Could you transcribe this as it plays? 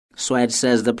Swart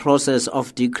says the process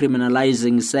of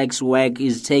decriminalizing sex work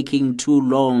is taking too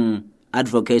long.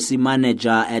 Advocacy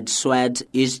manager at Swart,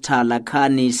 Ishtar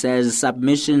Lakhani, says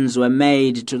submissions were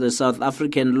made to the South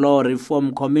African Law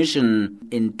Reform Commission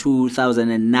in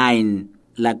 2009.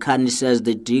 Lakhani says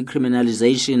the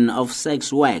decriminalization of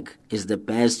sex work is the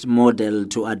best model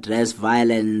to address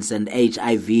violence and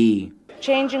HIV.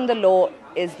 Changing the law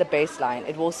is the baseline.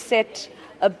 It will set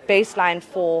a baseline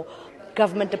for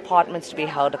government departments to be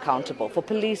held accountable, for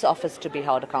police officers to be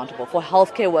held accountable, for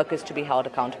healthcare workers to be held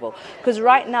accountable. Because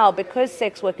right now, because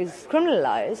sex work is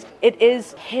criminalized, it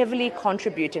is heavily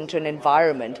contributing to an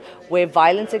environment where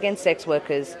violence against sex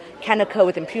workers can occur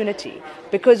with impunity.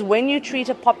 Because when you treat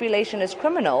a population as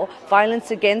criminal,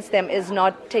 violence against them is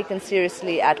not taken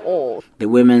seriously at all. The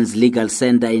Women's Legal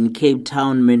Center in Cape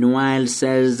Town, meanwhile,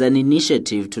 says an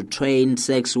initiative to train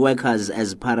sex workers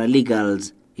as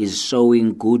paralegals is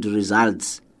showing good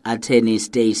results. Attorney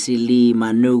Stacey Lee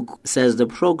Manuk says the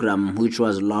program, which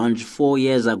was launched 4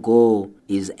 years ago,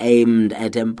 is aimed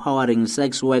at empowering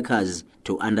sex workers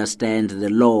to understand the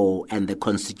law and the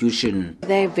Constitution.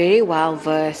 They're very well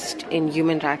versed in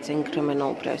human rights and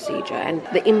criminal procedure, and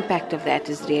the impact of that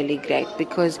is really great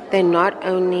because they not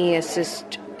only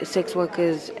assist sex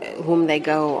workers whom they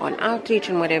go on outreach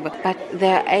and whatever, but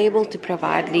they're able to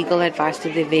provide legal advice to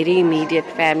their very immediate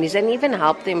families and even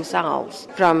help themselves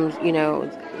from,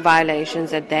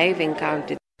 violations that they've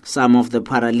encountered. Some of the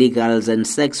paralegals and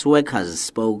sex workers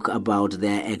spoke about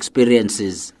their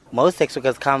experiences. Most sex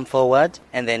workers come forward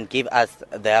and then give us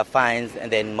their fines,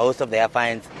 and then most of their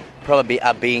fines probably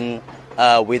are being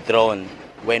withdrawn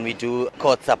when we do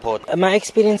court support. My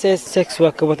experience as a sex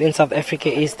worker within South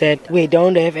Africa is that we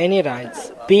don't have any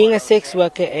rights. Being a sex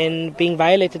worker and being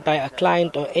violated by a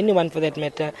client or anyone for that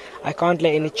matter, I can't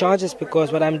lay any charges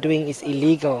because what I'm doing is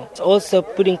illegal. It's also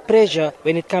putting pressure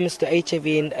when it comes to HIV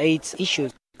and AIDS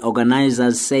issues.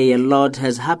 Organizers say a lot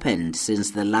has happened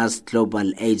since the last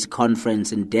Global AIDS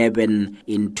Conference in Durban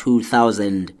in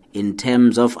 2000 in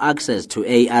terms of access to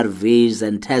ARVs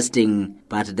and testing,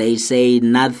 but they say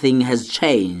nothing has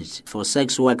changed for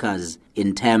sex workers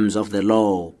in terms of the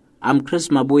law. I'm Chris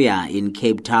Mabuya in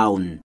Cape Town.